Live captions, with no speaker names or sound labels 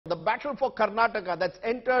The battle for Karnataka that's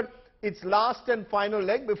entered its last and final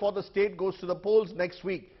leg before the state goes to the polls next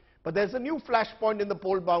week. But there's a new flashpoint in the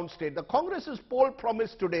poll-bound state. The Congress's poll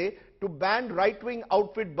promise today to ban right-wing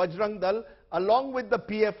outfit Bajrang Dal along with the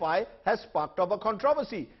PFI has sparked off a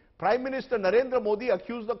controversy. Prime Minister Narendra Modi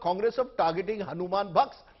accused the Congress of targeting Hanuman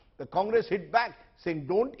Bhaks. The Congress hit back, saying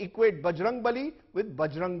don't equate Bajrang Bali with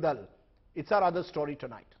Bajrang Dal. It's our other story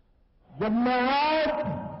tonight.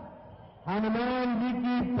 Hanuman ji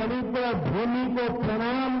की पवित्र भूमि को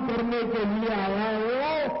प्रणाम करने के लिए आया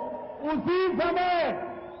हूं, उसी समय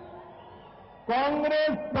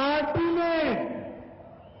कांग्रेस पार्टी ने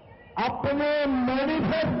अपने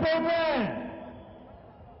मैनिफेस्टो में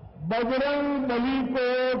बजरंग बली को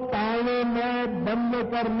ताले में बंद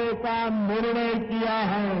करने का निर्णय किया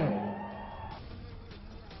है.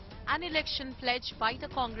 An election pledge by the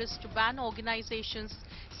Congress to ban organizations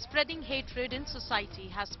spreading hatred in society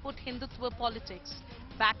has put Hindutva politics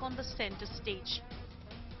back on the center stage.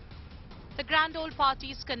 The Grand Old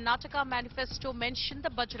Party's Karnataka Manifesto mentioned the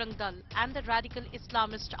Bajrang Dal and the radical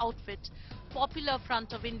Islamist outfit Popular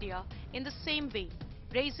Front of India in the same way,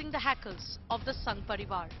 raising the hackles of the Sangh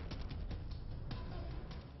Parivar.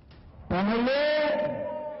 पहले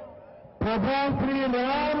प्रभु श्री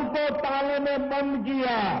राम को ताले में बंद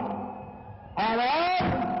किया और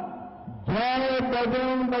अब जय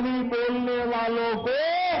बजरंग बली बोलने वालों को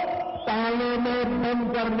ताले में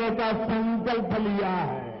बंद करने का संकल्प लिया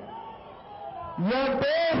है. यह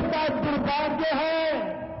देश का दुर्भाग्य है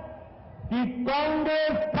कि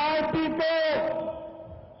कांग्रेस पार्टी को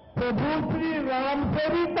प्रभु श्री राम से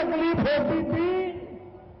भी तकलीफ होती थी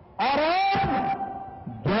और अब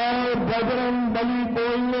जय बजरंग बली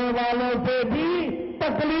बोलने वालों से भी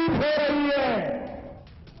तकलीफ हो रही है.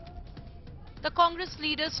 The Congress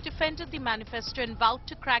leaders defended the manifesto and vowed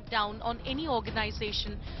to crack down on any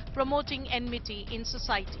organization promoting enmity in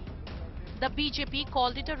society. The BJP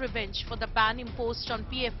called it a revenge for the ban imposed on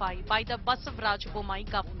PFI by the Basavaraj Bommai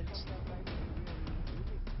government.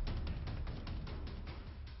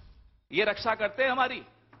 ये रक्षा करते हैं हमारी,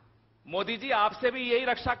 मोदी जी आपसे भी यही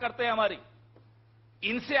रक्षा करते हैं हमारी.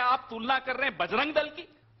 इनसे आप तुलना कर रहे हैं बजरंग दल की.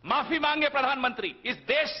 माफी मांगे प्रधानमंत्री इस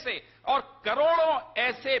देश से और करोड़ों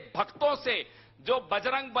ऐसे भक्तों से जो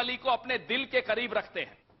बजरंग बली को अपने दिल के करीब रखते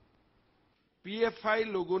हैं. पीएफआई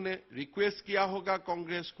लोगों ने रिक्वेस्ट किया होगा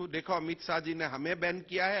कांग्रेस को, देखो अमित शाह जी ने हमें बैन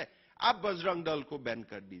किया है, आप बजरंग दल को बैन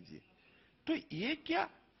कर दीजिए. तो ये क्या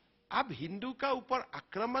आप हिंदू का ऊपर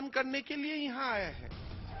आक्रमण करने के लिए यहां आए हैं?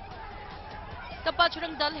 The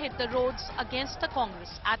Bajrang Dal hit the roads against the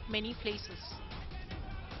Congress at many places.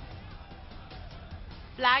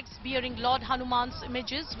 Flags bearing Lord Hanuman's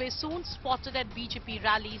images were soon spotted at BJP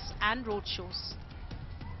rallies and roadshows.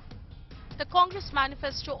 The Congress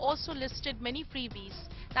manifesto also listed many freebies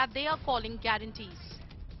that they are calling guarantees.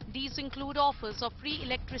 These include offers of free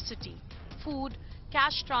electricity, food,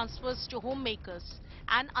 cash transfers to homemakers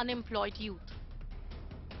and unemployed youth.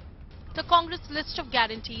 The Congress list of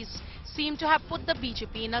guarantees seem to have put the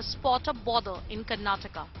BJP in a spot of bother in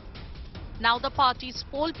Karnataka. Now the party's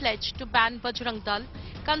poll pledge to ban Bajrang Dal,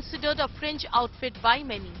 considered a fringe outfit by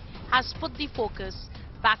many, has put the focus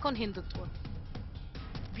back on Hindutva.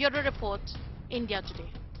 Bureau Report, India Today.